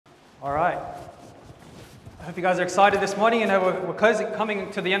All right. I hope you guys are excited this morning. We're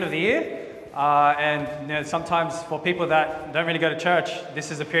coming to the end of the year. And sometimes for people that don't really go to church, this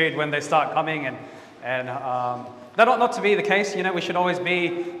is a period when they start coming and that ought not to be the case. We should always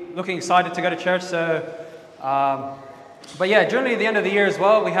be looking excited to go to church. But yeah, generally at the end of the year as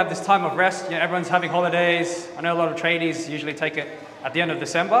well, we have this time of rest. Everyone's having holidays. I know a lot of tradies usually take it at the end of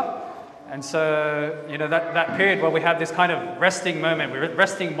December. And so, that period where we have this kind of resting moment,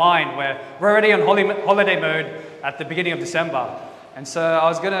 resting mind, where we're already on holiday mode at the beginning of December. And so I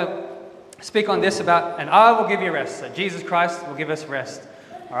was going to speak on this about, and I will give you rest. So Jesus Christ will give us rest.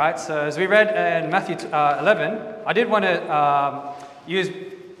 All right, so as we read in Matthew 11, I did want to use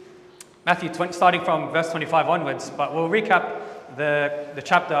Matthew 20, starting from verse 25 onwards, but we'll recap the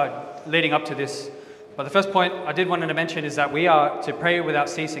chapter leading up to this. But the first point I did want to mention is that we are to pray without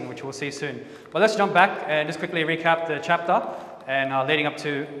ceasing, which we'll see soon. But let's jump back and just quickly recap the chapter and leading up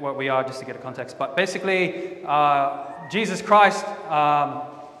to what we are, just to get a context. But basically, Jesus Christ,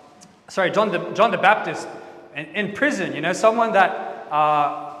 John the Baptist in prison, someone that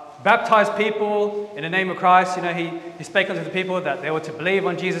baptized people in the name of Christ. He spake unto the people that they were to believe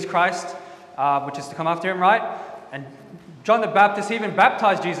on Jesus Christ, which is to come after him, right? And John the Baptist even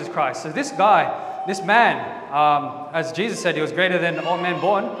baptized Jesus Christ. So this guy, this man, as Jesus said, he was greater than all men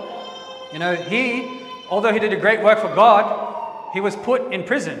born. Although he did a great work for God, he was put in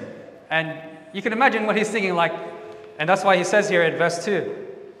prison. And you can imagine what he's thinking like, and that's why he says here in verse 3,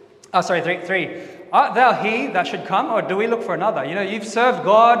 art thou he that should come, or do we look for another? You've served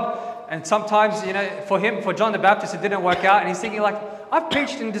God, and sometimes, for John the Baptist, it didn't work out, and he's thinking like, I've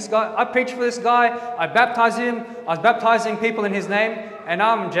preached for this guy, I baptized him, I was baptizing people in his name, and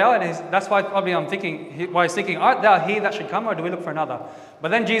now I'm in jail, and that's why probably I'm thinking, why he's thinking, art thou he that should come, or do we look for another?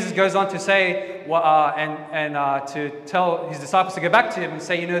 But then Jesus goes on to say, to tell his disciples to go back to him and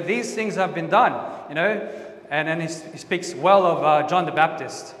say, these things have been done, and then he speaks well of John the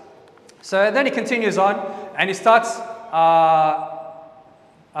Baptist. So then he continues on, and he starts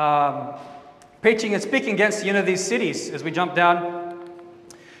preaching and speaking against, these cities. As we jump down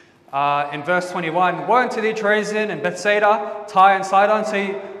in verse 21, woe unto thee, Chorazin and Bethsaida, Tyre and Sidon.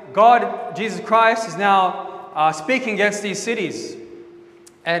 So God, Jesus Christ, is now speaking against these cities,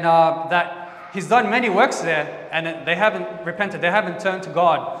 and that he's done many works there, and they haven't repented, they haven't turned to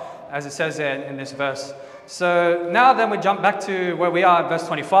God, as it says there in this verse. So now then we jump back to where we are in verse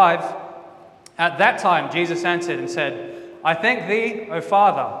 25. At that time, Jesus answered and said, I thank thee, O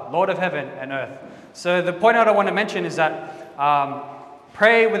Father, Lord of heaven and earth. So the point out I want to mention is that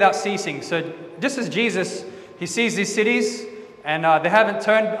pray without ceasing. So just as Jesus, he sees these cities and they haven't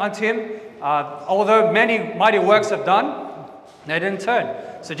turned unto him, although many mighty works have done, they didn't turn.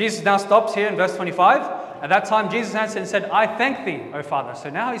 So Jesus now stops here in verse 25. At that time, Jesus answered and said, I thank thee, O Father.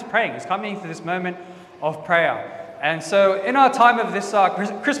 So now he's praying. He's coming to this moment of prayer. And so in our time of this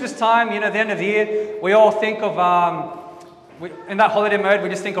Christmas time, the end of the year, we all think of, in that holiday mode, we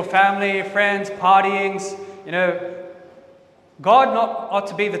just think of family, friends, partyings. God ought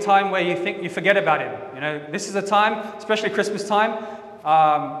to be the time where you forget about him. This is a time, especially Christmas time,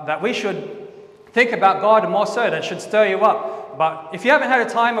 that we should think about God more so. That should stir you up. But if you haven't had a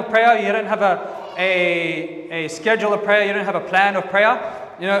time of prayer, you don't have a schedule of prayer, you don't have a plan of prayer,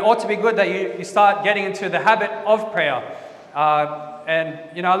 it ought to be good that you start getting into the habit of prayer.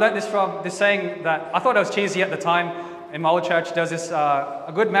 And I learned this from this saying that I thought it was cheesy at the time in my old church. There was this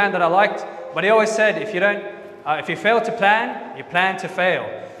a good man that I liked, but he always said, if you fail to plan, you plan to fail.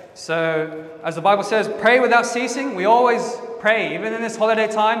 So as the Bible says, pray without ceasing. We always pray, even in this holiday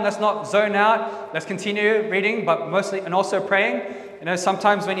time. Let's not zone out. Let's continue reading, but mostly and also praying.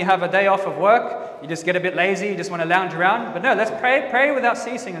 Sometimes when you have a day off of work, you just get a bit lazy, you just want to lounge around. But no, let's pray without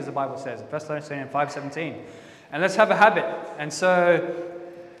ceasing, as the Bible says, 1 Thessalonians 5:17. And let's have a habit. And so,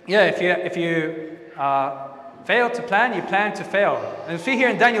 yeah, if you fail to plan, you plan to fail. And see here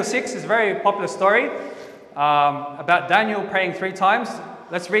in Daniel 6 is a very popular story about Daniel praying 3 times.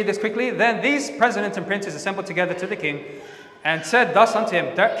 Let's read this quickly. Then these presidents and princes assembled together to the king and said thus unto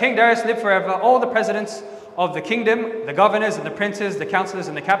him, King Darius, live forever. All the presidents of the kingdom, the governors and the princes, the counselors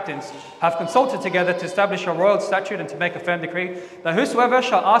and the captains, have consulted together to establish a royal statute and to make a firm decree, that whosoever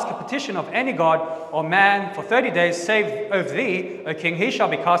shall ask a petition of any god or man for 30 days, save of thee, O king, he shall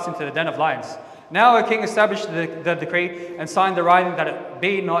be cast into the den of lions. Now, O king, establish the decree and sign the writing, that it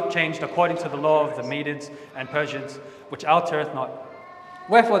be not changed according to the law of the Medes and Persians, which altereth not.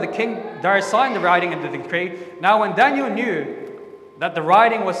 Wherefore the king Darius signed the writing and the decree. Now when Daniel knew that the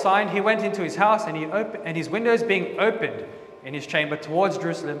writing was signed, he went into his house, and his windows being opened in his chamber towards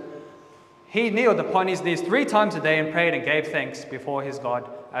Jerusalem, he kneeled upon his knees 3 times a day and prayed and gave thanks before his God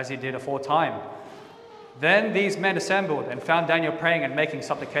as he did aforetime. Then these men assembled and found Daniel praying and making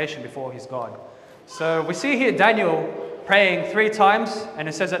supplication before his God. So we see here Daniel praying 3 times, and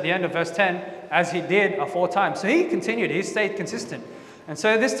it says at the end of verse 10, as he did aforetime. So he continued, he stayed consistent. And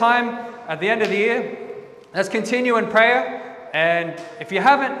so this time, at the end of the year, let's continue in prayer. And if you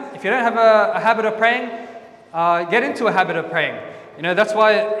don't have a habit of praying, get into a habit of praying. You know, that's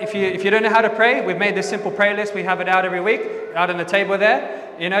why if you don't know how to pray, we've made this simple prayer list. We have it out every week, out on the table there.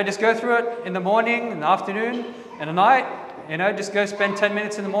 You know, just go through it in the morning, in the afternoon, and at night. You know, just go spend 10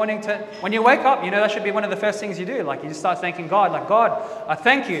 minutes in the morning. When you wake up, you know, that should be one of the first things you do. Like, you just start thanking God. Like, God, I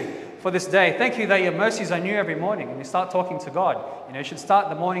thank you for this day. Thank you that your mercies are new every morning. And you start talking to God. You know, you should start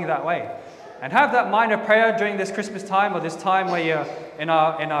the morning that way. And have that mind of prayer during this Christmas time, or this time where you're in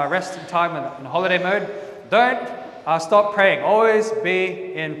our resting time in holiday mode. Don't stop praying. Always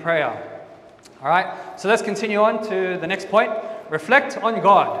be in prayer. All right, so let's continue on to the next point. Reflect on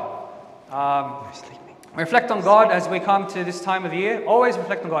God. Reflect on God as we come to this time of the year. Always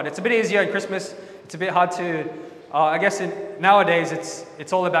reflect on God. It's a bit easier in Christmas. It's a bit hard to, I guess nowadays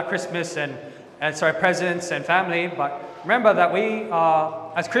it's all about Christmas and presents and family. But remember that we,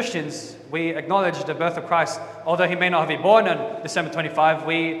 as Christians, we acknowledge the birth of Christ. Although he may not have been born on December 25,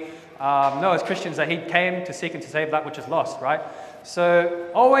 we know as Christians that he came to seek and to save that which is lost, right?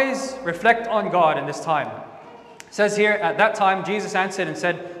 So always reflect on God in this time. It says here, at that time, Jesus answered and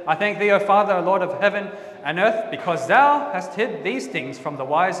said, I thank thee, O Father, O Lord of heaven and earth, because thou hast hid these things from the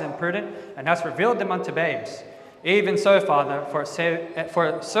wise and prudent, and hast revealed them unto babes. Even so, Father, for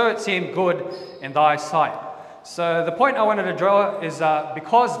so it seemed good in thy sight. So the point I wanted to draw is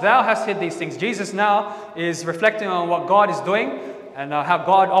because thou hast hid these things, Jesus now is reflecting on what God is doing and how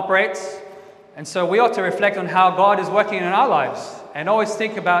God operates. And so we ought to reflect on how God is working in our lives. And always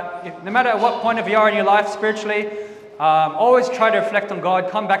think about, no matter at what point of you are in your life spiritually, always try to reflect on God.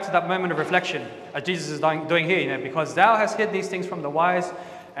 Come back to that moment of reflection, as Jesus is doing here, you know, because thou hast hid these things from the wise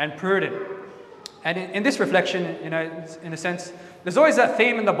and prudent. And in this reflection, you know, in a sense, there's always that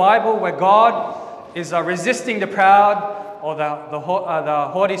theme in the Bible where God is resisting the proud or the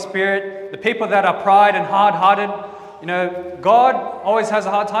haughty spirit, the people that are pride and hard-hearted. You know, God always has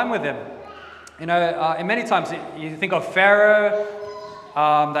a hard time with them. You know, in many times you think of Pharaoh,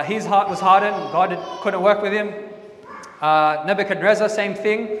 that his heart was hardened, God couldn't work with him. Nebuchadnezzar, same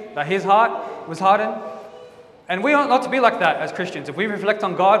thing, that his heart was hardened. And we ought not to be like that as Christians. If we reflect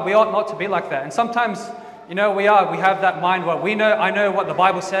on God, we ought not to be like that. And sometimes, you know, we have that mind where I know what the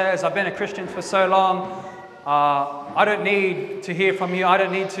Bible says. I've been a Christian for so long. I don't need to hear from you. I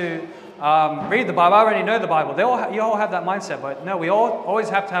don't need to read the Bible. I already know the Bible. You all have that mindset. But no, we always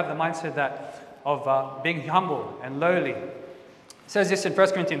have to have the mindset of being humble and lowly. It says this in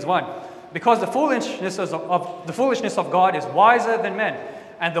 1 Corinthians 1. Because the foolishness of God is wiser than men,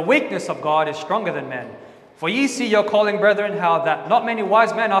 and the weakness of God is stronger than men. For ye see your calling, brethren, how that not many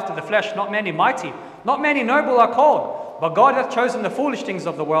wise men after the flesh, not many mighty, not many noble are called. But God hath chosen the foolish things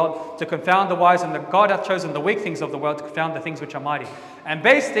of the world to confound the wise, and God hath chosen the weak things of the world to confound the things which are mighty. And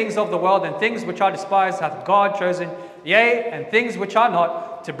base things of the world and things which are despised hath God chosen, yea, and things which are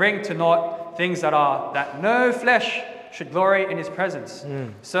not, to bring to naught things that are, that no flesh should glory in his presence.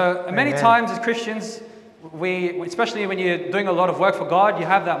 So many times as Christians, especially when you're doing a lot of work for God, you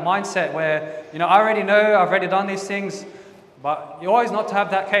have that mindset where, you know, I already know, I've already done these things. But you always not to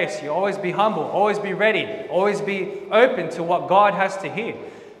have that case. You always be humble, always be ready, always be open to what God has to hear.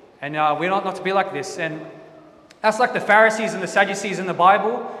 And we ought not to be like this. And that's like the Pharisees and the Sadducees in the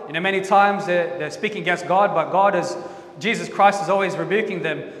Bible. You know, many times they're speaking against God, but Jesus Christ is always rebuking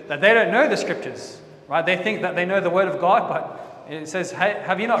them that they don't know the scriptures, right? They think that they know the word of God, but it says, hey,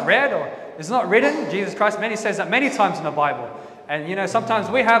 have you not read? Or it's not written. Jesus Christ says that many times in the Bible. And, you know, sometimes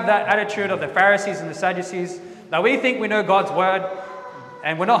we have that attitude of the Pharisees and the Sadducees, that we think we know God's word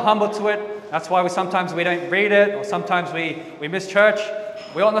and we're not humble to it. That's why sometimes we don't read it, or sometimes we miss church.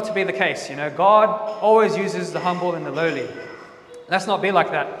 We ought not to be the case. You know, God always uses the humble and the lowly. Let's not be like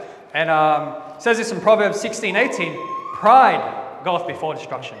that. And it says this in Proverbs 16:18, pride goeth before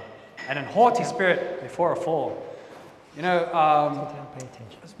destruction, and an haughty spirit before a fall. You know,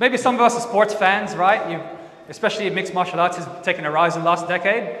 maybe some of us are sports fans, right? Especially mixed martial arts has taken a rise in the last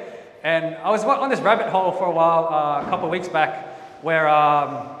decade. And I was on this rabbit hole for a while, a couple of weeks back, where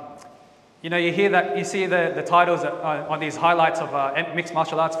you know, you see the titles on these highlights of mixed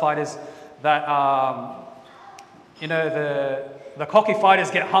martial arts fighters that you know, the cocky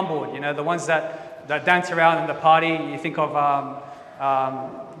fighters get humbled. You know, the ones that dance around in the party. You think of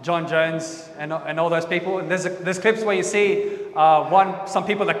John Jones and all those people. And there's clips where you see some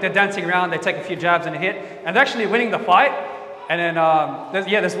people, like, they're dancing around, they take a few jabs and a hit, and they're actually winning the fight. And then,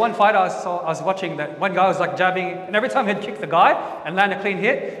 there's one fight I was watching that one guy was like jabbing, and every time he'd kick the guy and land a clean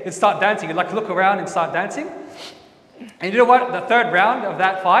hit, he'd start dancing. He'd like look around and start dancing. And you know what? The third round of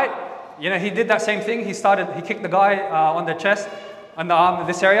that fight, he did that same thing. He kicked the guy on the chest, on the arm,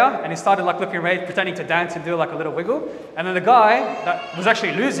 this area, and he started like looking around, pretending to dance and do like a little wiggle. And then the guy that was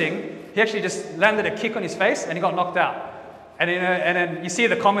actually losing, he actually just landed a kick on his face and he got knocked out. And then you see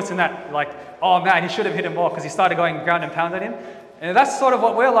the comments in that, like, oh man, he should have hit him more because he started going ground and pound at him. And that's sort of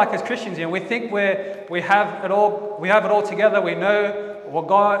what we're like as Christians. We think we have it all together. We know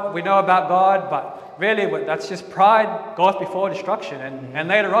about God, but really that's just pride goeth before destruction. And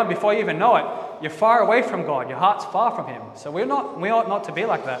later on, before you even know it, you're far away from God. Your heart's far from Him. So we ought not to be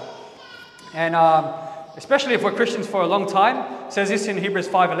like that. And especially if we're Christians for a long time, it says this in Hebrews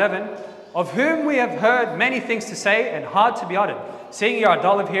 5:11. Of whom we have heard many things to say and hard to be uttered, seeing you are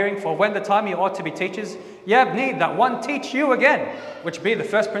dull of hearing, for when the time you ought to be teachers, ye have need that one teach you again, which be the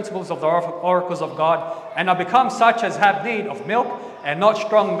first principles of the oracles of God, and are become such as have need of milk and not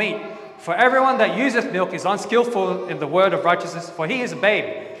strong meat. For everyone that useth milk is unskillful in the word of righteousness, for he is a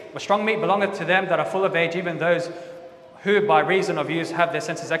babe. But strong meat belongeth to them that are full of age, even those who by reason of use have their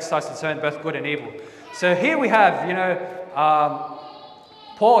senses exercised to discern both good and evil. So here we have,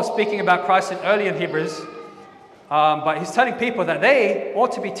 Paul speaking about Christ early in Hebrews, but he's telling people that they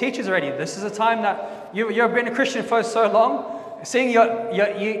ought to be teachers already. This is a time that you've been a Christian for so long, seeing your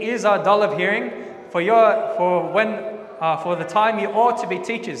ears are dull of hearing, for the time you ought to be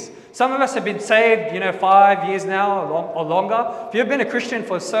teachers. Some of us have been saved, 5 years now or longer. If you've been a Christian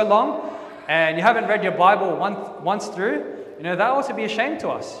for so long and you haven't read your Bible once through, that ought to be a shame to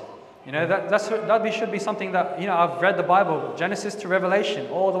us. That should be something that, I've read the Bible, Genesis to Revelation,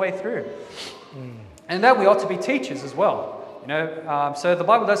 all the way through. And that we ought to be teachers as well. So the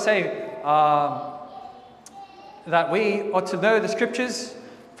Bible does say that we ought to know the scriptures,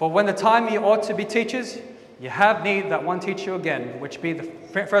 for when the time you ought to be teachers, you have need that one teach you again, which be the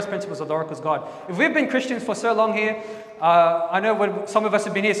first principles of the oracles of God. If we've been Christians for so long here, I know some of us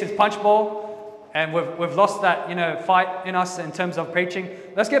have been here since Punch Bowl, and we've lost that, fight in us in terms of preaching.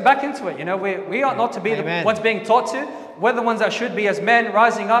 Let's get back into it. We ought not to be the ones being taught to. We're the ones that should be as men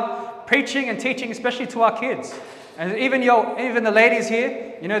rising up, preaching and teaching, especially to our kids. And even the ladies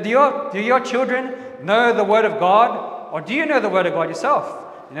here, do your children know the Word of God, or do you know the Word of God yourself?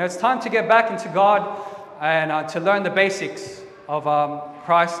 It's time to get back into God and to learn the basics of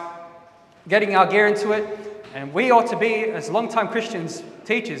Christ, getting our gear into it. And we ought to be, as long-time Christians,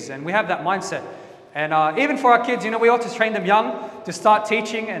 teachers, and we have that mindset. And even for our kids, we ought to train them young to start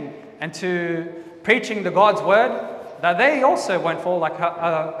teaching and to preaching the God's word, that they also won't fall like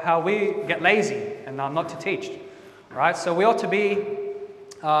how we get lazy and not to teach, right? So we ought to be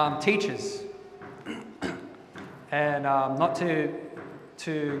teachers and not to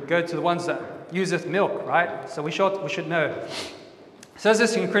go to the ones that useth milk, right? So we should know. It says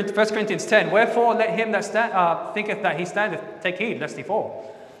this in 1 Corinthians 10, wherefore let him that thinketh that he standeth take heed lest he fall.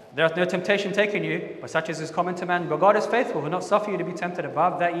 There hath no temptation taken you, but such as is common to man. But God is faithful, who will not suffer you to be tempted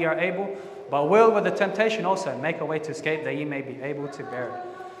above that ye are able, but will with the temptation also make a way to escape, that ye may be able to bear it.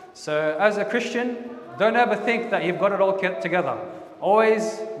 So as a Christian, don't ever think that you've got it all together.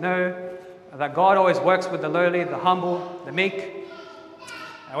 Always know that God always works with the lowly, the humble, the meek.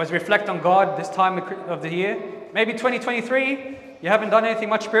 Always reflect on God this time of the year. Maybe 2023, you haven't done anything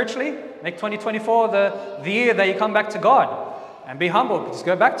much spiritually. Make 2024 the year that you come back to God. And be humble, just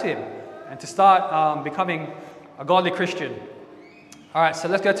go back to Him and to start becoming a godly Christian. All right, so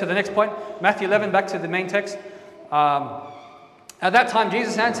let's go to the next point. Matthew 11, back to the main text. At that time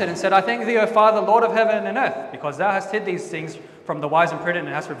Jesus answered and said, I thank thee, O Father, Lord of heaven and earth, because thou hast hid these things from the wise and prudent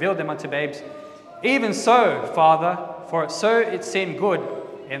and hast revealed them unto babes. Even so, Father, for so it seemed good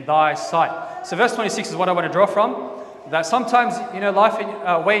in thy sight. So verse 26 is what I want to draw from. That sometimes,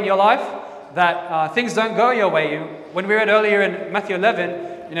 way in your life, that things don't go your way. When we read earlier in Matthew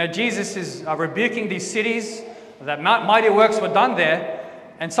 11, Jesus is rebuking these cities, that mighty works were done there.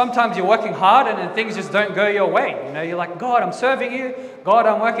 And sometimes you're working hard and then things just don't go your way. You're like, God, I'm serving you. God,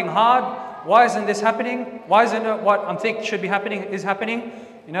 I'm working hard. Why isn't this happening? Why isn't it what I'm thinking should be happening is happening?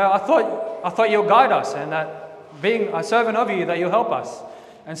 I thought you'll guide us, and that being a servant of you, that you'll help us.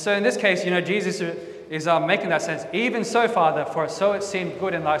 And so in this case, Jesus is making that sense. Even so, Father, for so it seemed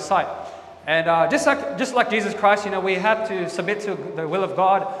good in thy sight. And just like Jesus Christ, we have to submit to the will of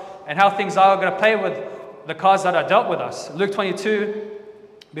God and how things are going to play with the cards that are dealt with us. Luke 22,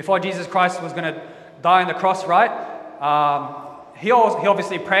 before Jesus Christ was going to die on the cross, right? He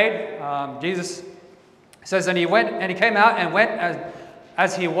obviously prayed. Jesus says, and he went and he came out and went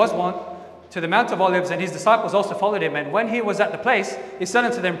as he was wont, to the Mount of Olives, and his disciples also followed him. And when he was at the place, he said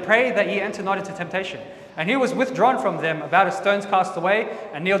unto them, Pray that ye enter not into temptation. And he was withdrawn from them about a stone's cast away,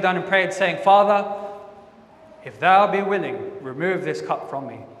 and kneeled down and prayed, saying, Father, if thou be willing, remove this cup from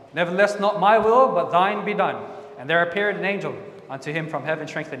me. Nevertheless, not my will, but thine be done. And there appeared an angel unto him from heaven,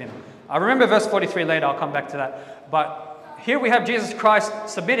 strengthening him. I remember verse 43 later, I'll come back to that. But here we have Jesus Christ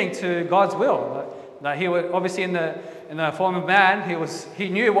submitting to God's will. That he was obviously in the form of man, he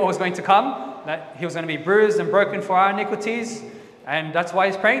knew what was going to come, that he was going to be bruised and broken for our iniquities. And that's why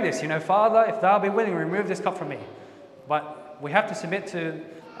he's praying this, Father, if thou be willing, remove this cup from me. But we have to submit to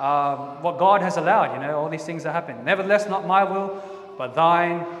what God has allowed, all these things that happen. Nevertheless, not my will, but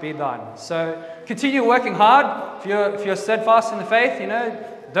thine be done. So continue working hard. If you're steadfast in the faith,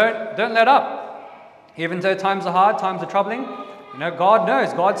 don't let up. Even though times are hard, times are troubling, God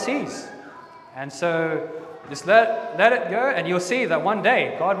knows, God sees. And so just let it go, and you'll see that one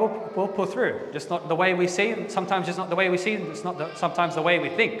day God will pull through. Just not the way we see, sometimes just not the way we see, it's not sometimes the way we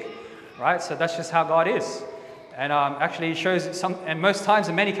think, right? So that's just how God is. And actually shows and most times,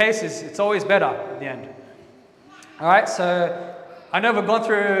 in many cases, it's always better at the end. All right, so I know we've gone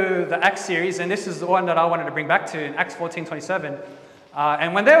through the Acts series, and this is the one that I wanted to bring back to in Acts 14:27.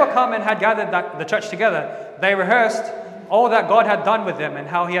 And when they were come and had gathered the church together, they rehearsed all that God had done with them and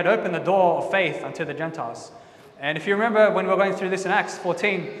how he had opened the door of faith unto the Gentiles. And if you remember when we were going through this in Acts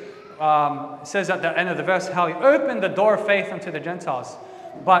 14, it says at the end of the verse how he opened the door of faith unto the Gentiles.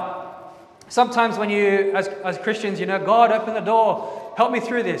 But sometimes when you, as Christians, God, open the door, help me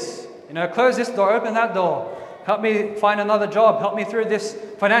through this. Close this door, open that door. Help me find another job. Help me through this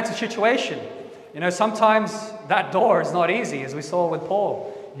financial situation. Sometimes that door is not easy, as we saw with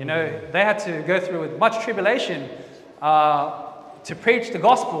Paul. They had to go through with much tribulation to preach the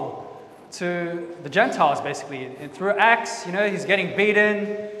gospel to the Gentiles, basically. And through Acts, he's getting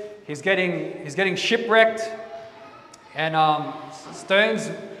beaten, he's getting shipwrecked, and stones.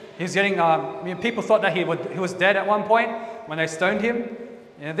 He's getting. People thought that he was dead at one point when they stoned him.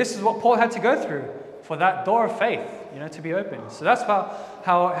 This is what Paul had to go through for that door of faith, to be opened. So that's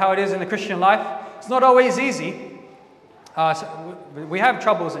how it is in the Christian life. It's not always easy. So we have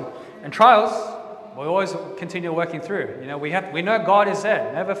troubles and trials. We always continue working through. We know God is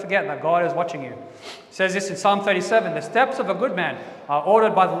there. Never forget that God is watching you. It says this in Psalm 37, the steps of a good man are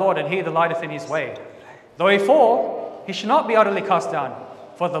ordered by the Lord, and he delighteth in his way. Though he fall, he shall not be utterly cast down,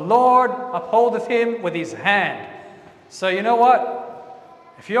 for the Lord upholdeth him with his hand. So you know what?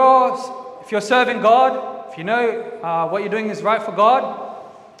 If you're serving God, if you know what you're doing is right for God,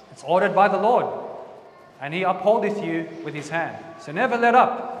 it's ordered by the Lord, and he upholdeth you with his hand. So never let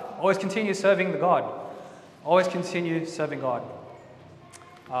up. Always continue serving the God. Always continue serving God.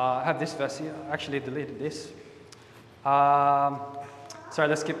 I have this verse here. I actually deleted this. Sorry,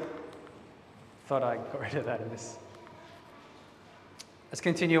 let's skip. Thought I got rid of that in this. Let's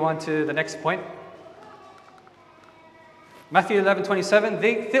continue on to the next point. Matthew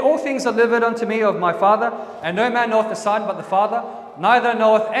 11:27. All things are delivered unto me of my Father, and no man knoweth the Son but the Father. Neither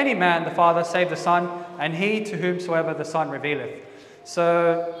knoweth any man the Father save the Son, and he to whomsoever the Son revealeth.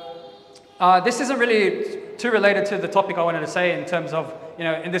 So this isn't really too related to the topic I wanted to say in terms of,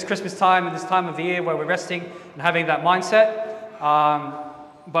 in this Christmas time, in this time of the year where we're resting and having that mindset.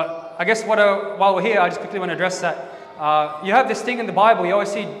 But I guess while we're here, I just quickly want to address that. You have this thing in the Bible, you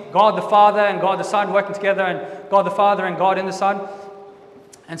always see God the Father and God the Son working together, and God the Father and God in the Son.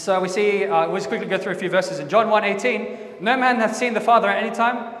 And so we see, we'll just quickly go through a few verses. In John 1:18, no man hath seen the Father at any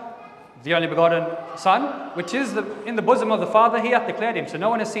time, the only begotten Son, which is in the bosom of the Father, he hath declared him. So no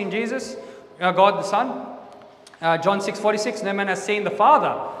one has seen Jesus, God the Son. John 6:46, no man has seen the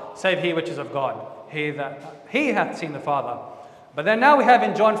Father, save he which is of God. He hath seen the Father. But then now we have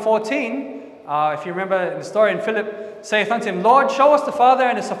in John 14, if you remember in the story, and Philip saith unto him, Lord, show us the Father,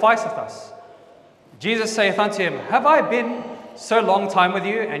 and it sufficeth us. Jesus saith unto him, have I been so long time with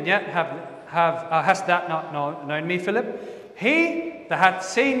you, and yet hast thou not known me, Philip? He that hath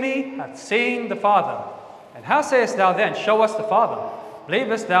seen me hath seen the Father. And how sayest thou then, show us the Father?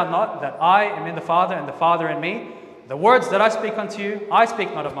 Believest thou not that I am in the Father, and the Father in me? The words that I speak unto you, I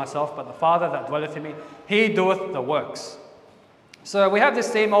speak not of myself, but the Father that dwelleth in me, he doeth the works. So we have this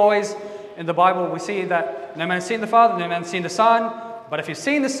theme always in the Bible. We see that no man has seen the Father, no man has seen the Son. But if you've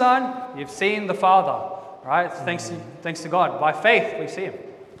seen the Son, you've seen the Father. Right? Thanks to God. By faith, we see him.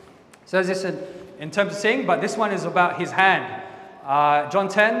 So this in terms of seeing, but this one is about his hand. John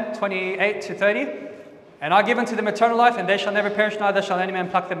 10:28-30. And I give unto them eternal life, and they shall never perish, neither shall any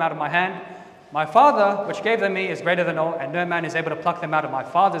man pluck them out of my hand. My Father, which gave them me, is greater than all, and no man is able to pluck them out of my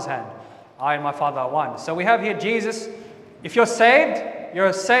Father's hand. I and my Father are one. So we have here Jesus. If you're saved,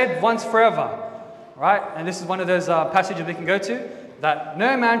 you're saved once forever, right? And this is one of those passages we can go to, that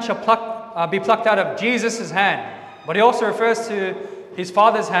no man shall be plucked out of Jesus' hand. But he also refers to his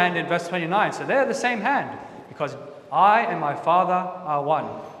Father's hand in verse 29. So they're the same hand, because I and my Father are one.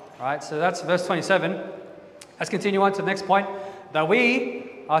 Right? So that's verse 27. Let's continue on to the next point, that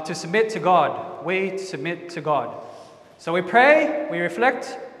we are to submit to God. We submit to God. So we pray, we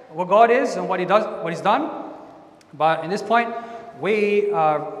reflect what God is and what He does, what He's done. But in this point, we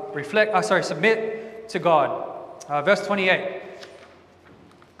submit to God. Verse 28.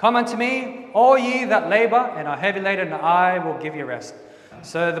 Come unto me, all ye that labor and are heavy laden, and I will give you rest.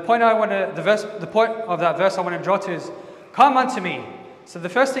 So the point of that verse I want to draw to is, come unto me. So the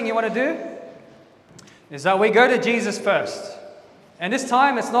first thing you want to do is that we go to Jesus first. And this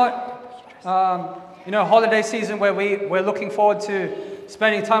time it's not, holiday season where we're looking forward to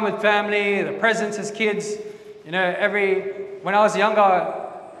spending time with family, the presents as kids. When I was younger,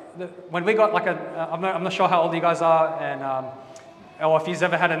 when we got I'm not sure how old you guys are, and or if you've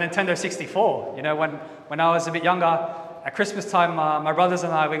ever had a Nintendo 64. When I was a bit younger, at Christmas time, my brothers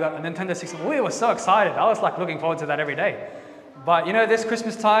and I, we got a Nintendo 64. We were so excited. I was looking forward to that every day. But this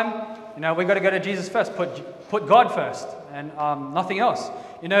Christmas time, we've got to go to Jesus first. Put God first, and nothing else.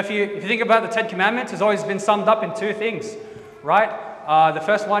 If you think about the Ten Commandments, it's always been summed up in two things, right? The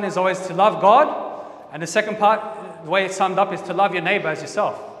first one is always to love God, and the second part, the way it's summed up, is to love your neighbor as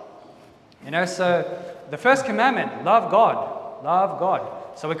yourself. So the first commandment, love God, love God.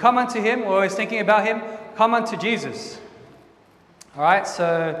 So we come unto Him. We're always thinking about Him. Come unto Jesus. All right.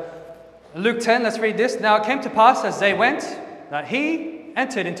 So Luke 10. Let's read this. Now it came to pass as they went, that He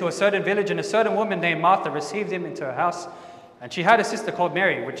entered into a certain village, and a certain woman named Martha received Him into her house. And she had a sister called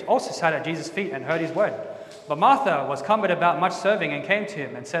Mary, which also sat at Jesus' feet and heard His word. But Martha was cumbered about much serving, and came to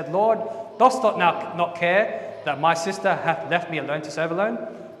Him and said, Lord, dost thou not care that my sister hath left me alone to serve alone?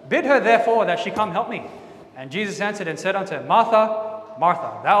 Bid her therefore that she come help me. And Jesus answered and said unto her, Martha,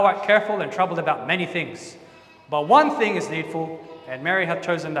 Martha, thou art careful and troubled about many things. But one thing is needful, and Mary hath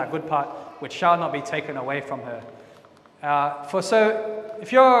chosen that good part, which shall not be taken away from her. So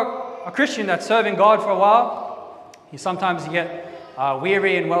if you're a Christian that's serving God for a while, sometimes you get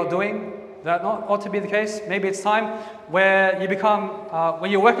weary in well-doing. That not ought to be the case. Maybe it's time where you become, when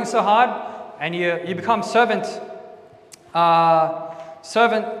you're working so hard, and you become servant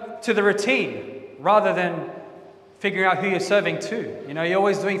to the routine, rather than figuring out who you're serving to. You're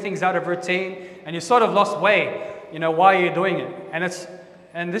always doing things out of routine, and you sort of lost way, why you're doing it.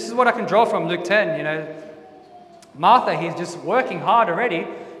 And this is what I can draw from Luke 10. Martha, he's just working hard already.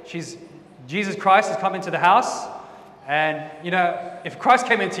 Jesus Christ has come into the house, and if Christ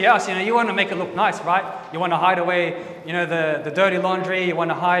came into your house, you want to make it look nice, right? You want to hide away, the dirty laundry. You want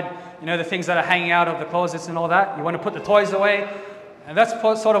to hide, the things that are hanging out of the closets and all that. You want to put the toys away, and that's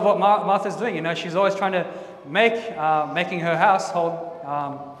sort of what Martha's doing. She's always trying to making her household,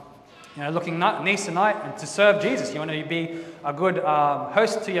 looking nice tonight, and to serve Jesus. You want to be a good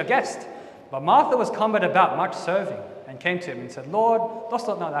host to your guest. But Martha was cumbered about much serving, and came to Him and said, Lord, dost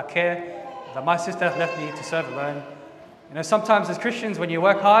thou not care that my sister hath left me to serve alone? Sometimes as Christians, when you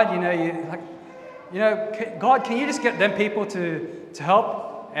work hard, God, can you just get them people to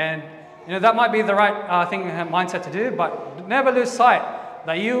help? And that might be the right mindset to do, but never lose sight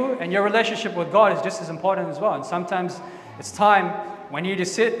that you and your relationship with God is just as important as well. And sometimes it's time when you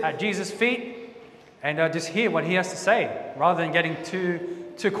just sit at Jesus' feet and just hear what He has to say, rather than getting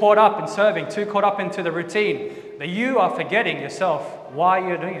too caught up in serving, too caught up into the routine, that you are forgetting yourself why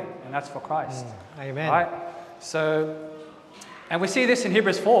you're doing it, and that's for Christ. Amen. Right? So, and we see this in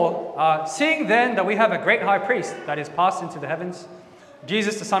Hebrews 4. Seeing then that we have a great high priest that is passed into the heavens,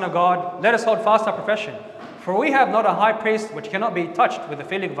 Jesus the Son of God, let us hold fast our profession. For we have not a high priest which cannot be touched with the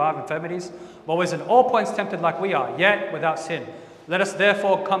feeling of our infirmities, but was in all points tempted like we are, yet without sin. Let us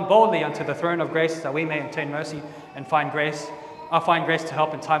therefore come boldly unto the throne of grace, that we may obtain mercy and find grace to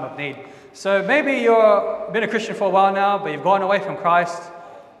help in time of need. So maybe you've been a Christian for a while now, but you've gone away from Christ,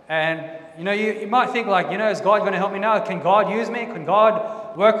 and you might think is God going to help me now? Can God use me? Can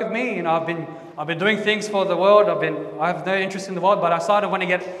God work with me? I've been doing things for the world. I have no interest in the world, but I started want to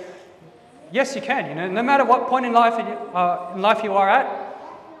get. Yes, you can. No matter what point in life you are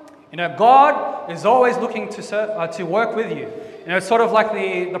at, God is always looking to work with you. It's sort of like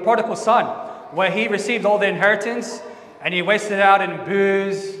the prodigal son, where he received all the inheritance, and he wasted it out in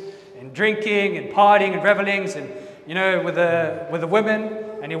booze, and drinking, and partying, and revelings, and with the women,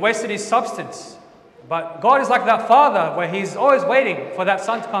 and he wasted his substance. But God is like that father, where He's always waiting for that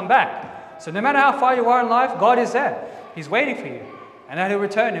son to come back. So no matter how far you are in life, God is there. He's waiting for you, and then He'll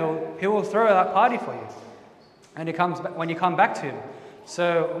return. He will throw that party for you, and He comes back when you come back to Him.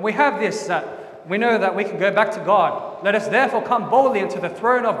 So we have this, that we know that we can go back to God. Let us therefore come boldly into the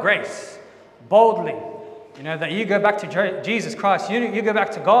throne of grace. Boldly. You know, that you go back to Jesus Christ. You go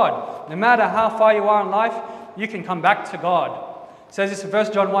back to God. No matter how far you are in life, you can come back to God. It says this in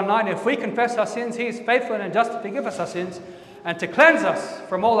 1 John 1:9, if we confess our sins, He is faithful and just to forgive us our sins and to cleanse us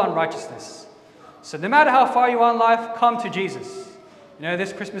from all unrighteousness. So no matter how far you are in life, come to Jesus. You know,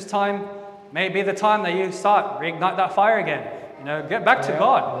 this Christmas time may be the time that you reignite that fire again. You know, get back to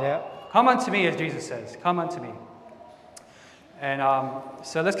God. Yeah. Come unto me, as Jesus says. Come unto me. And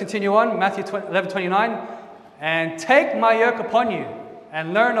so let's continue on. Matthew 11:29. And take my yoke upon you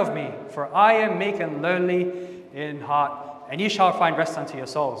and learn of me, for I am meek and lowly in heart, and ye shall find rest unto your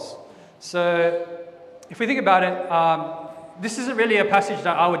souls. So if we think about it, this isn't really a passage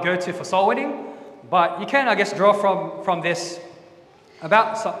that I would go to for soul winning, but you can, I guess, draw from this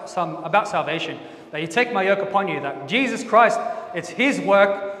about about salvation, that you take my yoke upon you, that Jesus Christ, it's His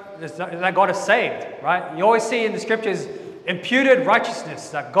work that God has saved, right? You always see in the scriptures imputed righteousness,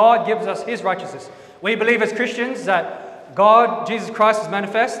 that God gives us His righteousness. We believe as Christians that God, Jesus Christ, is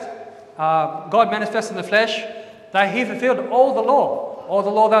manifest. God manifest in the flesh, that He fulfilled all the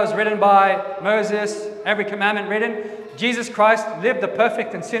law that was written by Moses, every commandment written. Jesus Christ lived the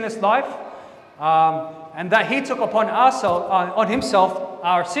perfect and sinless life, and that He took on Himself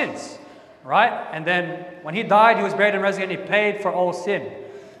our sins, right? And then when He died, He was buried and resurrected, He paid for all sin.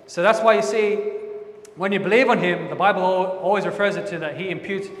 So that's why you see, when you believe on Him, the Bible always refers it to that He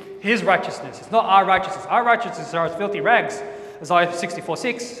imputes His righteousness. It's not our righteousness. Our righteousness are as filthy rags. Isaiah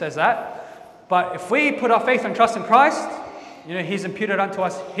 64:6 says that. But if we put our faith and trust in Christ, you know, He's imputed unto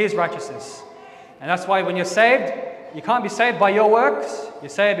us His righteousness. And that's why when you're saved, you can't be saved by your works. You're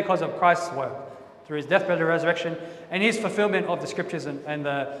saved because of Christ's work, through His death, burial, and resurrection, and His fulfillment of the scriptures and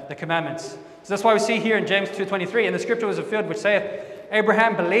the commandments. So that's why we see here in James 2:23, and the scripture was fulfilled which saith,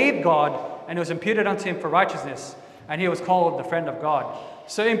 Abraham believed God, and it was imputed unto him for righteousness, and he was called the friend of God.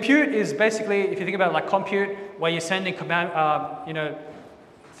 So impute is basically, if you think about it like compute, where you're sending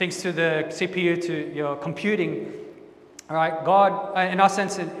things to the CPU, to your computing. All right, God, in our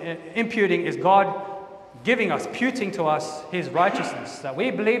sense, imputing is God giving us, imputing to us His righteousness, that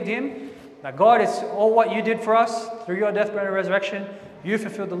we believed Him, that God is all what you did for us through your death, burial, and resurrection. You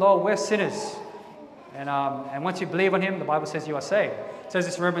fulfilled the law. We're sinners. And once you believe on Him, the Bible says you are saved. It says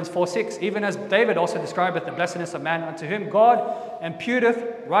this in Romans 4:6, even as David also describeth the blessedness of man, unto whom God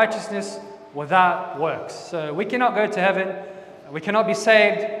imputeth righteousness without works. So we cannot go to heaven, we cannot be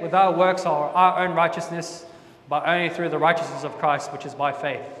saved without works or our own righteousness, but only through the righteousness of Christ, which is by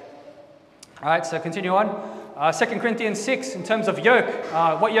faith. All right, so continue on. 2 Corinthians 6, in terms of yoke.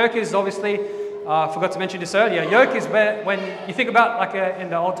 What yoke is, obviously, I forgot to mention this earlier. Yoke is when you think about, like in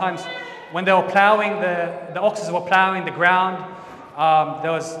the old times, when they were plowing, the oxen were plowing the ground.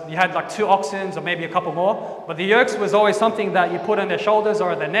 You had like 2 oxen or maybe a couple more, but the yokes was always something that you put on their shoulders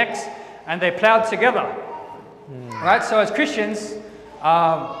or their necks, and they plowed together. Right? So as Christians,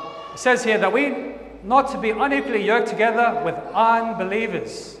 it says here that we not to be unequally yoked together with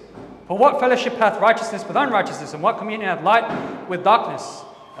unbelievers. For what fellowship hath righteousness with unrighteousness, and what communion hath light with darkness?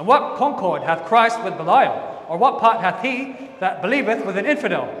 And what concord hath Christ with Belial? Or what part hath he that believeth with an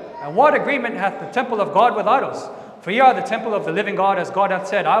infidel? And what agreement hath the temple of God with idols? For ye are the temple of the living God, as God hath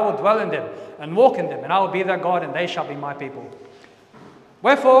said, I will dwell in them, and walk in them, and I will be their God, and they shall be my people.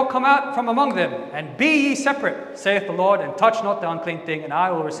 Wherefore come out from among them, and be ye separate, saith the Lord, and touch not the unclean thing, and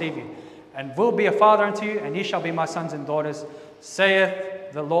I will receive you, and will be a father unto you, and ye shall be my sons and daughters,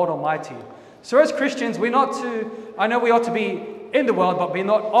 saith the Lord Almighty. So as Christians, I know we ought to be in the world, but be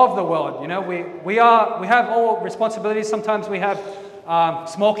not of the world. You know, we have all responsibilities. Sometimes we have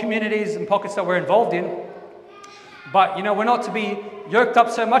small communities and pockets that we're involved in. But, you know, we're not to be yoked up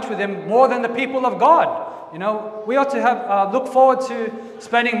so much with Him more than the people of God. You know, we ought to have look forward to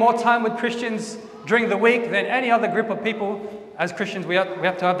spending more time with Christians during the week than any other group of people. As Christians, we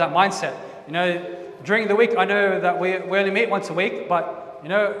have to have that mindset. You know, during the week, I know that we only meet once a week, but, you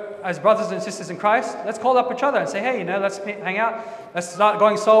know, as brothers and sisters in Christ, let's call up each other and say, hey, you know, let's hang out. Let's start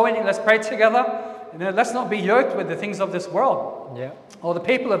going soul winning. Let's pray together. You know, let's not be yoked with the things of this world, or the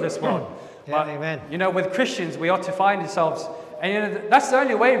people of this world. But, amen. You know, with Christians, we ought to find ourselves, and you know, that's the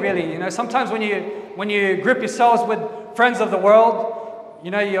only way, really. You know, sometimes when you group yourselves with friends of the world,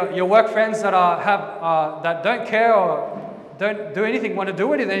 you know, your work friends that that don't care or don't do anything, want to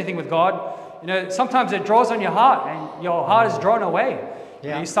do anything with God. You know, sometimes it draws on your heart, and your heart is drawn away. You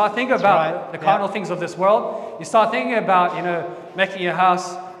know, you start thinking about the carnal things of this world. You start thinking about, you know, making your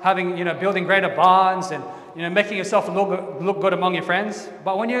house, building greater barns, and, you know, making yourself look good among your friends.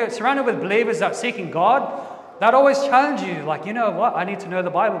 But when you're surrounded with believers that are seeking God, that always challenge you, like, you know what, I need to know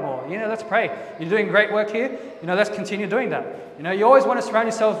the Bible more. You know, let's pray. You're doing great work here. You know, let's continue doing that. You know, you always want to surround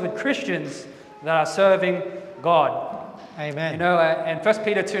yourselves with Christians that are serving God. Amen. You know, and 1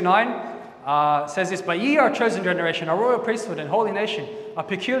 Peter 2:9 says this, but ye are a chosen generation, a royal priesthood and holy nation, a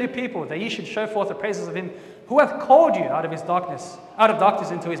peculiar people, that ye should show forth the praises of him who hath called you out of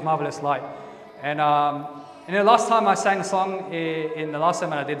darkness into his marvelous light. And the last time I sang the song in the last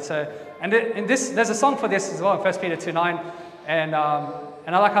sermon I did, so, and there's a song for this as well in 1 Peter 2:9, and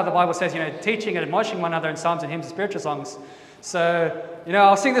I like how the Bible says, you know, teaching and admonishing one another in psalms and hymns and spiritual songs. So, you know,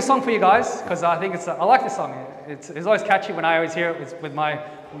 I'll sing this song for you guys because I think I like this song. It's always catchy when I always hear it with my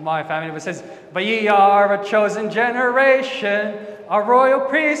family. It says, but ye are a chosen generation, a royal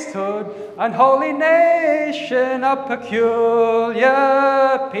priesthood, an holy nation, a peculiar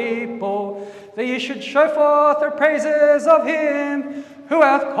people, that ye should show forth the praises of him who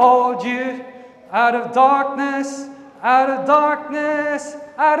hath called you out of darkness, out of darkness,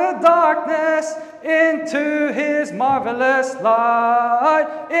 out of darkness, into his marvelous light,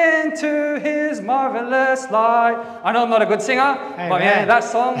 into his marvelous light. I know I'm not a good singer, but man, that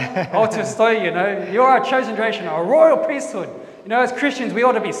song, oh, to story, you know, you are a chosen generation, a royal priesthood. You know, as Christians, we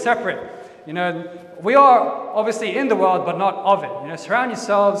ought to be separate. You know, we are obviously in the world, but not of it. You know, surround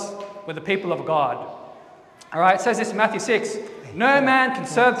yourselves with the people of God. All right, it says this in Matthew 6, no man can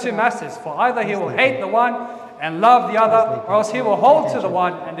serve two masters, for either he will hate the one and love the other, or else he will hold to the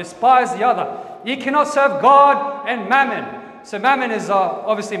one and despise the other. Ye cannot serve God and mammon. So mammon is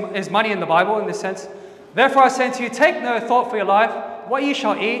obviously is money in the Bible in this sense. Therefore I say unto you, take no thought for your life, what ye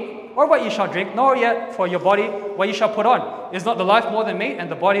shall eat, or what ye shall drink, nor yet for your body what ye shall put on. Is not the life more than meat, and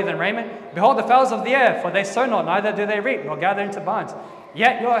the body than raiment? Behold the fowls of the air, for they sow not, neither do they reap, nor gather into barns.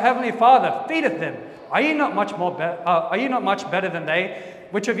 Yet your heavenly Father feedeth them. Are ye not much better than they?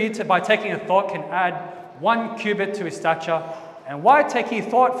 Which of you by taking a thought can add 1 cubit to his stature? And why take ye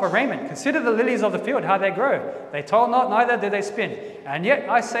thought for raiment? Consider the lilies of the field, how they grow. They toil not, neither do they spin. And yet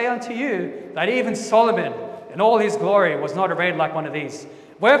I say unto you, that even Solomon in all his glory was not arrayed like one of these.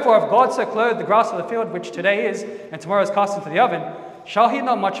 Wherefore, if God so clothed the grass of the field, which today is, and tomorrow is cast into the oven, shall he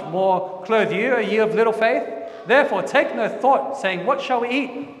not much more clothe you, a ye of little faith? Therefore take no thought, saying, what shall we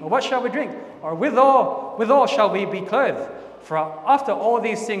eat? Or what shall we drink? Or withal shall we be clothed? For after all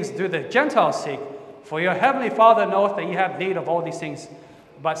these things do the Gentiles seek. For your heavenly Father knoweth that ye have need of all these things.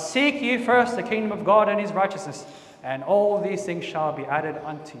 But seek ye first the kingdom of God and his righteousness, and all these things shall be added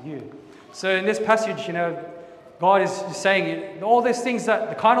unto you. So in this passage, you know, God is saying all these things, that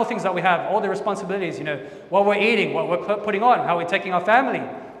the carnal things that we have, all the responsibilities, you know, what we're eating, what we're putting on, how we're taking our family.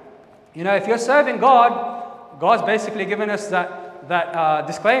 You know, if you're serving God, God's basically given us that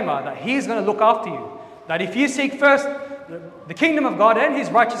disclaimer that he's going to look after you. That if you seek first the kingdom of God and his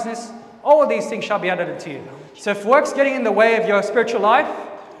righteousness, all of these things shall be added unto you. So if work's getting in the way of your spiritual life,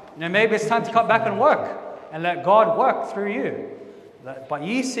 you know, maybe it's time to cut back on work and let God work through you. But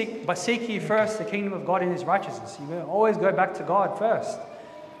seek ye first the kingdom of God and his righteousness. You always go back to God first.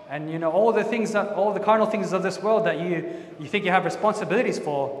 And you know, all the carnal things of this world that you think you have responsibilities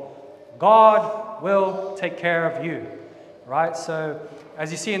for, God will take care of you. Right? So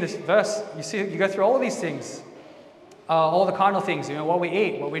as you see in this verse, you go through all these things. All the carnal things, you know, what we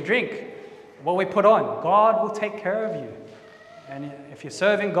eat, what we drink, what we put on. God will take care of you. And if you're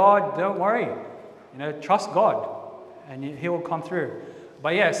serving God, don't worry. You know, trust God, and he will come through.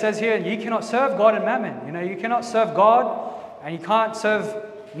 But yeah, it says here, you cannot serve God and mammon. You know, you cannot serve God, and you can't serve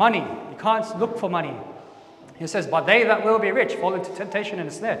money. You can't look for money. He says, but they that will be rich fall into temptation and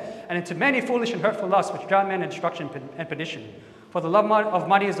a snare, and into many foolish and hurtful lusts, which drown men in destruction and perdition. For the love of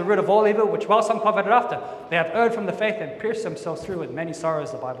money is the root of all evil, which while some coveted after, they have erred from the faith and pierced themselves through with many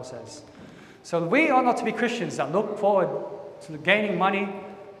sorrows, the Bible says. So we are not to be Christians that look forward to gaining money.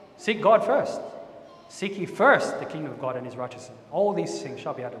 Seek God first. Seek ye first the kingdom of God and his righteousness. All these things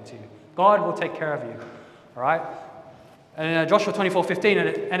shall be added unto you. God will take care of you. All right? And Joshua 24:15,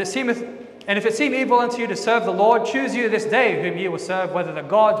 and if it seem evil unto you to serve the Lord, choose you this day whom ye will serve, whether the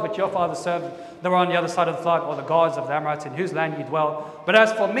gods which your fathers served that were on the other side of the flood, or the gods of the Amorites in whose land ye dwell. But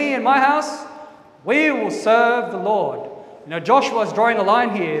as for me and my house, we will serve the Lord. You know, Joshua is drawing a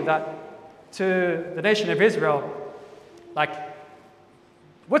line here that to the nation of Israel, like,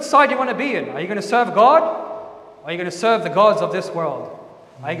 what side do you want to be in? Are you going to serve God? Or are you going to serve the gods of this world?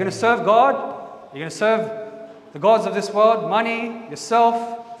 Are you going to serve God? Are you going to serve the gods of this world? Money,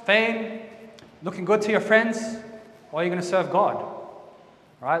 yourself, fame, looking good to your friends? Or are you going to serve God? All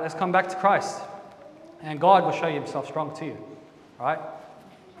right, let's come back to Christ. And God will show himself strong to you. All right?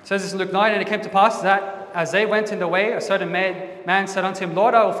 It says this in Luke 9, and it came to pass that as they went in the way, a certain man said unto him,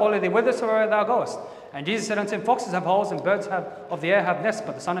 Lord, I will follow thee whithersoever thou goest. And Jesus said unto him, foxes have holes, and birds of the air have nests,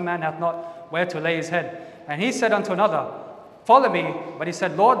 but the Son of Man hath not where to lay his head. And he said unto another, follow me. But he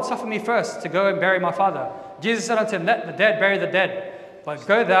said, Lord, suffer me first to go and bury my father. Jesus said unto him, let the dead bury the dead. But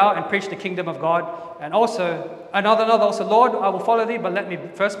go thou and preach the kingdom of God. And also, another also, Lord, I will follow thee, but let me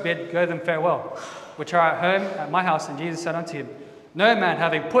first go them farewell, which are at home at my house. And Jesus said unto him, no man,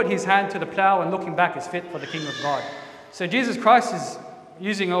 having put his hand to the plow and looking back, is fit for the kingdom of God. So Jesus Christ is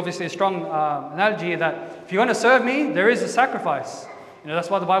using obviously a strong analogy that if you want to serve me, there is a sacrifice. That's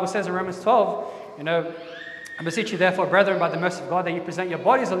why the Bible says in Romans 12, I beseech you therefore, brethren, by the mercy of God, that you present your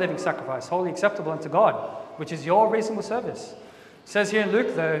bodies a living sacrifice, wholly acceptable unto God, which is your reasonable service. It says here in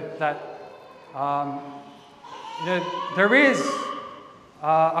Luke, though, that there is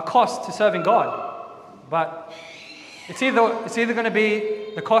a cost to serving God, but it's either going to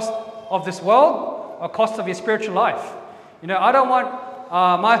be the cost of this world or cost of your spiritual life. I don't want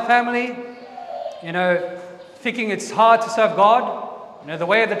my family, thinking it's hard to serve God. The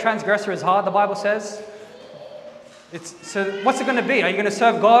way of the transgressor is hard, the Bible says. So what's it going to be? Are you going to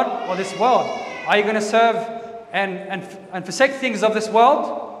serve God or this world? Are you going to serve and forsake things of this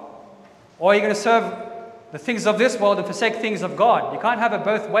world? Or are you going to serve the things of this world and forsake things of God? You can't have it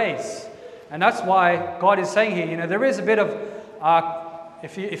both ways. And that's why God is saying here, there is a bit of,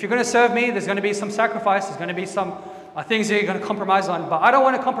 if you're going to serve me, there's going to be some sacrifice, there's going to be some things that you're going to compromise on. But I don't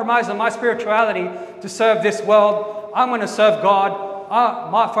want to compromise on my spirituality to serve this world. I'm going to serve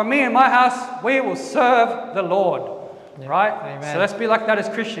God. For me and my house, we will serve the Lord. Yeah. Right? Amen. So let's be like that as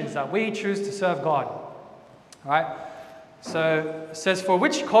Christians, that we choose to serve God. Right? So it says, for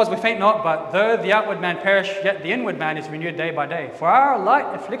which cause we faint not, but though the outward man perish, yet the inward man is renewed day by day. For our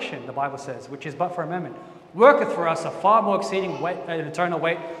light affliction, the Bible says, which is but for a moment, worketh for us a far more exceeding weight, an eternal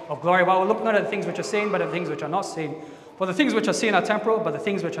weight of glory. While we look not at the things which are seen, but at the things which are not seen. For the things which are seen are temporal, but the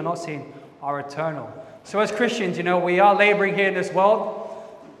things which are not seen are eternal. So as Christians, we are laboring here in this world.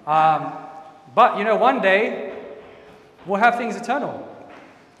 But, one day, we'll have things eternal.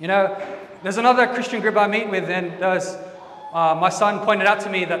 There's another Christian group I meet with, and my son pointed out to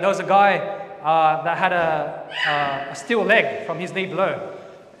me that there was a guy that had a steel leg from his knee below.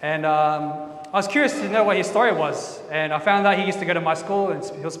 And I was curious to know what his story was. And I found out he used to go to my school in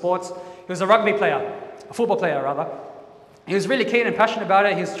field sports. He was a rugby player, a football player rather. He was really keen and passionate about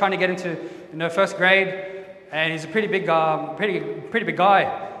it. He was trying to get into first grade, and he's a pretty big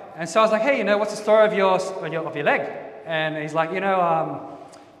guy. And so I was like, hey, what's the story of your leg? And he's like,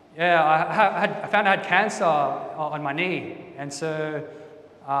 yeah, I found I had cancer on my knee, and so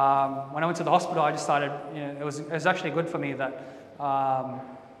when I went to the hospital, I just started. It was actually good for me that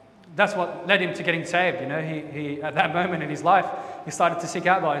that's what led him to getting saved. He at that moment in his life, he started to seek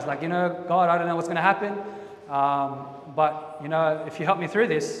out God. He's like, God, I don't know what's going to happen, but if you help me through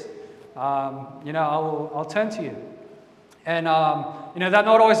this, I'll turn to you. And that's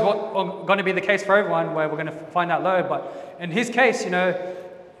not always going to be the case for everyone, where we're going to find out low. But in his case,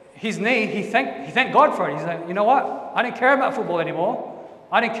 his knee, he thanked God for it. He's like, you know what? I didn't care about football anymore.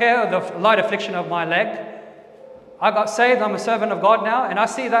 I didn't care the light affliction of my leg. I got saved. I'm a servant of God now, and I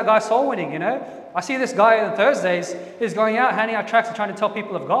see that guy soul winning. I see this guy on Thursdays. He's going out, handing out tracts and trying to tell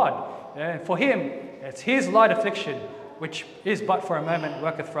people of God. For him, it's his light affliction, which is but for a moment,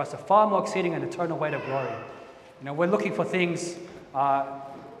 worketh for us a far more exceeding and eternal weight of glory. We're looking for things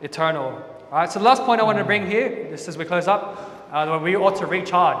eternal. All right. So the last point I want to bring here, just as we close up, that we ought to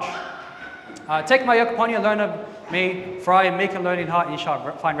recharge. Take my yoke upon you, learn of me, for I am meek and lowly in heart, and you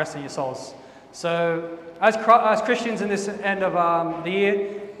shall find rest in your souls. So as Christians in this end of the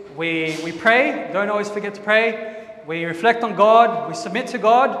year, we pray. Don't always forget to pray. We reflect on God. We submit to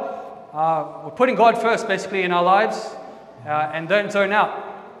God. We're putting God first, basically, in our lives, and don't zone out.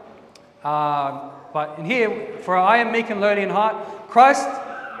 But in here, for I am meek and lowly in heart. Christ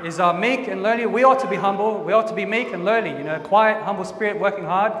is meek and lowly. We ought to be humble. We ought to be meek and lowly. Quiet, humble spirit, working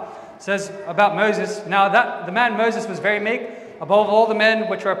hard. It says about Moses. Now that the man Moses was very meek, above all the men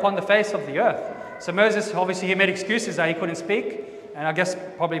which were upon the face of the earth. So Moses, obviously, he made excuses that he couldn't speak, and I guess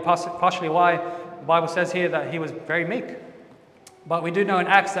probably partially why the Bible says here that he was very meek. But we do know in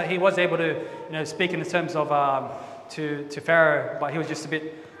Acts that he was able to, speak in the terms of to Pharaoh, but he was just a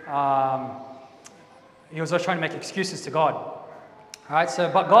bit. He was always trying to make excuses to God. All right,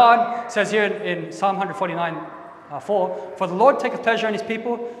 but God says here in Psalm 149:4, for the Lord taketh pleasure in his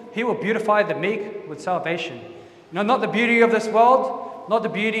people, he will beautify the meek with salvation. Not the beauty of this world, not the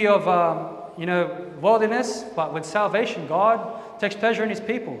beauty of, worldliness, but with salvation. God takes pleasure in his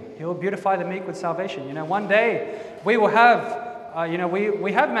people. He will beautify the meek with salvation. One day we will have,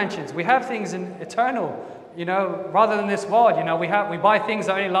 we have mansions, we have things in eternal, rather than this world. We buy things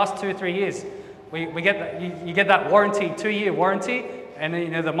that only last 2 or 3 years. we get that, you get that warranty, 2-year warranty, and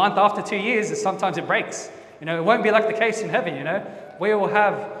then, the month after 2 years, sometimes it breaks. It won't be like the case in heaven. We will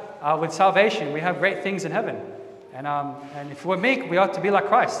have, with salvation, we have great things in heaven. And if we're meek, we ought to be like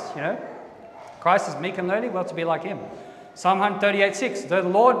Christ. Christ is meek and lowly, we ought to be like him. Psalm 138:6, though the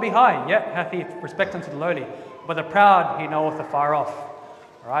Lord be high, yet hath he respect unto the lowly, but the proud he knoweth afar off.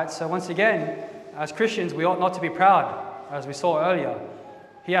 All right, so once again, as Christians, we ought not to be proud, as we saw earlier.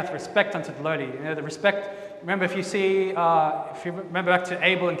 He hath respect unto the lowly. The respect, remember if you remember back to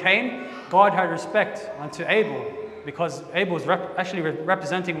Abel and Cain, God had respect unto Abel, because Abel was actually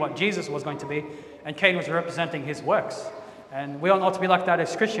representing what Jesus was going to be, and Cain was representing his works. And we ought not to be like that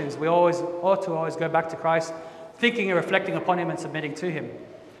as Christians. We ought to always go back to Christ, thinking and reflecting upon him and submitting to him.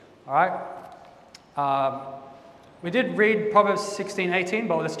 All right? We did read Proverbs 16:18,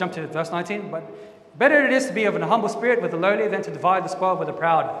 but let's jump to verse 19. But better it is to be of an humble spirit with the lowly than to divide the spoil with the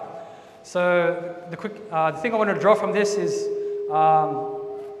proud. So the thing I wanted to draw from this is,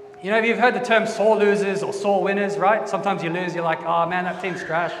 you've heard the term sore losers or sore winners, right? Sometimes you lose, you're like, oh man, that team's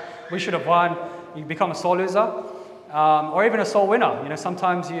trash. We should have won. You become a sore loser. Or even a sore winner.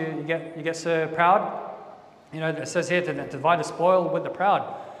 Sometimes you get so proud. It says here to divide the spoil with the proud.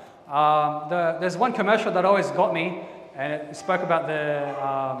 There's one commercial that always got me, and it spoke about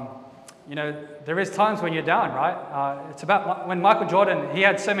there is times when you're down, right? It's about when Michael Jordan, he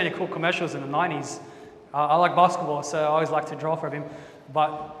had so many cool commercials in the 90s. I like basketball, so I always like to draw from him.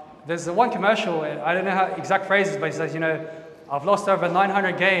 But there's the one commercial, and I don't know how exact phrases, but he says, I've lost over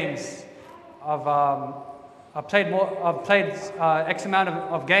 900 games. I've played X amount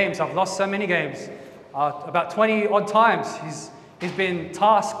of games. I've lost so many games. About 20 odd times he's been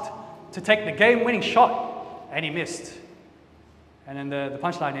tasked to take the game-winning shot, and he missed. And then the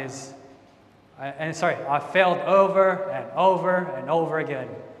punchline is, I failed over and over and over again.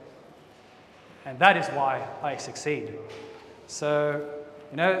 And that is why I succeed. So,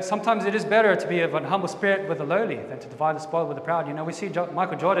 sometimes it is better to be of an humble spirit with the lowly than to divide the spoil with the proud. We see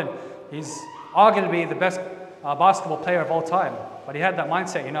Michael Jordan, he's arguably the best basketball player of all time. But he had that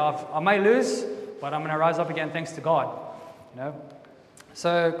mindset, I may lose, but I'm going to rise up again thanks to God.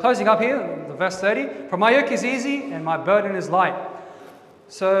 So closing up here, the verse 30, for my yoke is easy and my burden is light.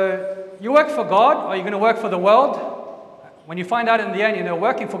 So you work for God, or you're going to work for the world? When you find out in the end,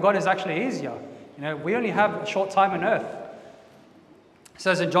 working for God is actually easier. We only have a short time on earth. It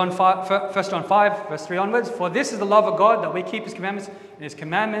says in 1 John 5, verse 3 onwards, for this is the love of God, that we keep his commandments, and his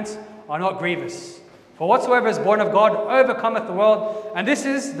commandments are not grievous. For whatsoever is born of God overcometh the world, and this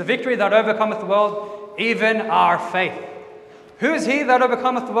is the victory that overcometh the world, even our faith. Who is he that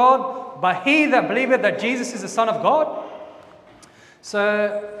overcometh the world? But he that believeth that Jesus is the Son of God.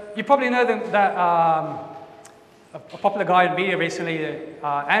 So you probably know that a popular guy in media recently,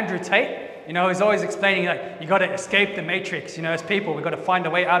 Andrew Tate, he's always explaining you got to escape the matrix. As people, we've got to find a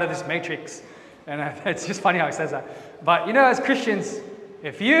way out of this matrix. And it's just funny how he says that. But as Christians,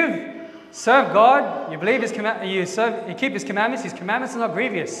 if you serve God, you believe his you keep his commandments are not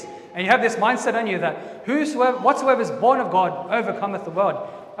grievous. And you have this mindset on you that whatsoever is born of God overcometh the world.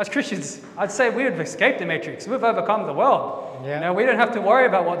 As Christians, I'd say we have escaped the matrix. We've overcome the world. Yeah. We don't have to worry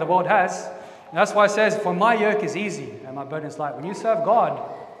about what the world has. And that's why it says, for my yoke is easy and my burden is light. When you serve God,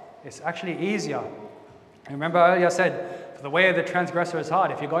 it's actually easier. And remember earlier I said, for the way of the transgressor is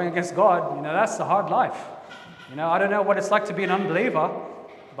hard. If you're going against God, that's the hard life. I don't know what it's like to be an unbeliever,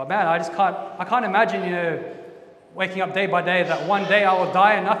 but man, I can't imagine, waking up day by day that one day I will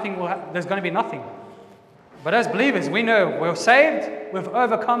die and there's going to be nothing. But as believers, we know we're saved, we've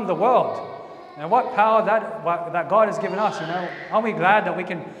overcome the world. And what power that God has given us, Aren't we glad that we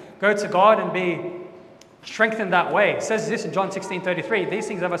can go to God and be strengthened that way? It says this in John 16:33, these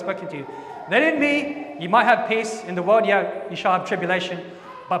things have I spoken to you, that in me you might have peace. In the world you shall have tribulation,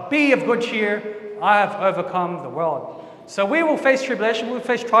 but be of good cheer, I have overcome the world. So we will face tribulation, we will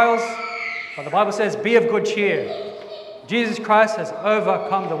face trials, but the Bible says, be of good cheer. Jesus Christ has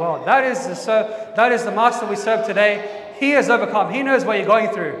overcome the world. That is the master we serve today. He has overcome. He knows what you're going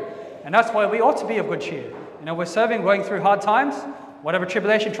through. And that's why we ought to be of good cheer. We're going through hard times. Whatever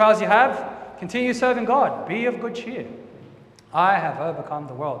tribulation trials you have, continue serving God. Be of good cheer. I have overcome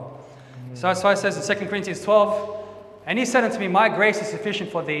the world. So that's why it says in 2 Corinthians 12, and he said unto me, my grace is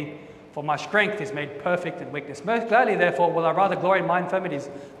sufficient for thee, for my strength is made perfect in weakness. Most gladly, therefore, will I rather glory in my infirmities,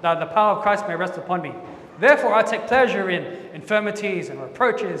 that the power of Christ may rest upon me. Therefore, I take pleasure in infirmities and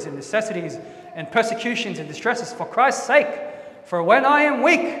reproaches and necessities and persecutions and distresses for Christ's sake. For when I am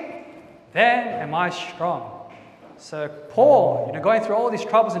weak, then am I strong. So Paul, going through all these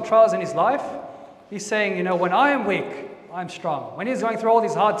troubles and trials in his life, he's saying, when I am weak, I'm strong. When he's going through all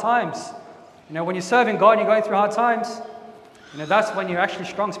these hard times, You know, when you're serving God and you're going through hard times, you know, that's when you're actually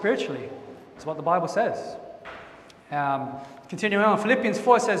strong spiritually. That's what the Bible says. Continuing on, Philippians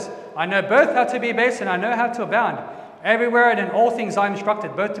 4 says, I know both how to be abased and I know how to abound. Everywhere and in all things I am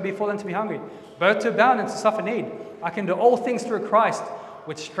instructed, both to be full and to be hungry, both to abound and to suffer need. I can do all things through Christ,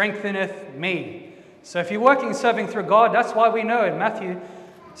 which strengtheneth me. So if you're working and serving through God, that's why we know in Matthew, it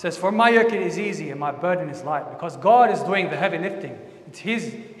says, for my yoke is easy and my burden is light. Because God is doing the heavy lifting.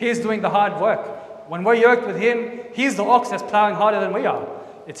 He's doing the hard work. When we're yoked with Him, He's the ox that's plowing harder than we are.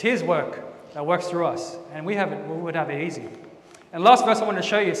 It's His work that works through us. And we would have it easy. And last verse I want to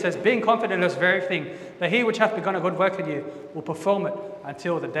show you, it says, being confident of this very thing, that He which hath begun a good work in you will perform it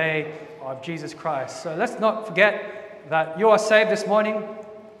until the day of Jesus Christ. So let's not forget that you are saved this morning,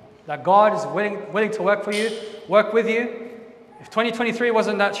 that God is willing to work for you, work with you. If 2023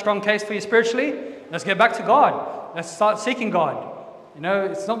 wasn't that strong case for you spiritually, let's get back to God. Let's start seeking God. You know,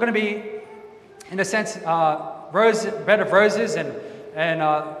 it's not going to be, in a sense, bed of roses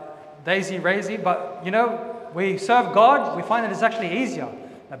and daisy raisy, but, you know, we serve God, we find that it's actually easier.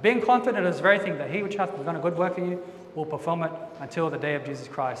 Now, being confident of this very thing, that He which hath begun a good work in you will perform it until the day of Jesus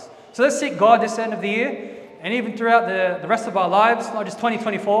Christ. So let's seek God this end of the year, and even throughout the rest of our lives, not just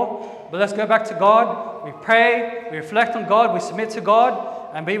 2024, but let's go back to God. We pray, we reflect on God, we submit to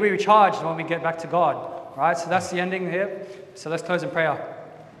God, and be recharged when we get back to God. All right, so that's the ending here. So let's close in prayer.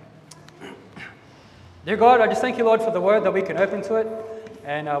 Dear God, I just thank you, Lord, for the word, that we can open to it,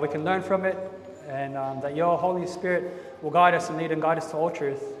 and we can learn from it. And that your Holy Spirit will guide us and lead and guide us to all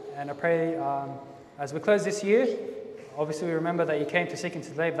truth. And I pray as we close this year, obviously we remember that you came to seek and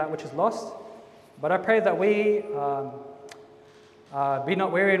to save that which is lost. But I pray that we be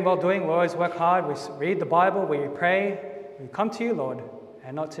not weary in well-doing. We always work hard. We read the Bible. We pray. We come to you, Lord,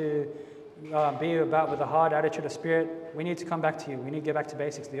 and not to be about with a hard attitude of spirit. We need to come back to you. We need to get back to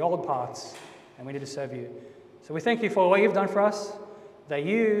basics, the old paths, and we need to serve you. So we thank you for what you've done for us, that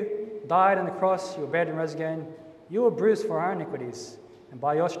you died on the cross, you were buried and rose again. You were bruised for our iniquities, and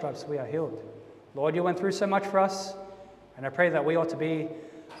by your stripes we are healed. Lord, you went through so much for us, and I pray that we ought to be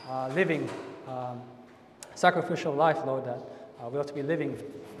living sacrificial life, Lord, that we ought to be living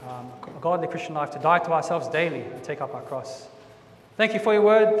a godly Christian life, to die to ourselves daily and take up our cross. Thank you for your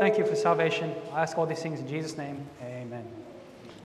word. Thank you for salvation. I ask all these things in Jesus' name. Amen.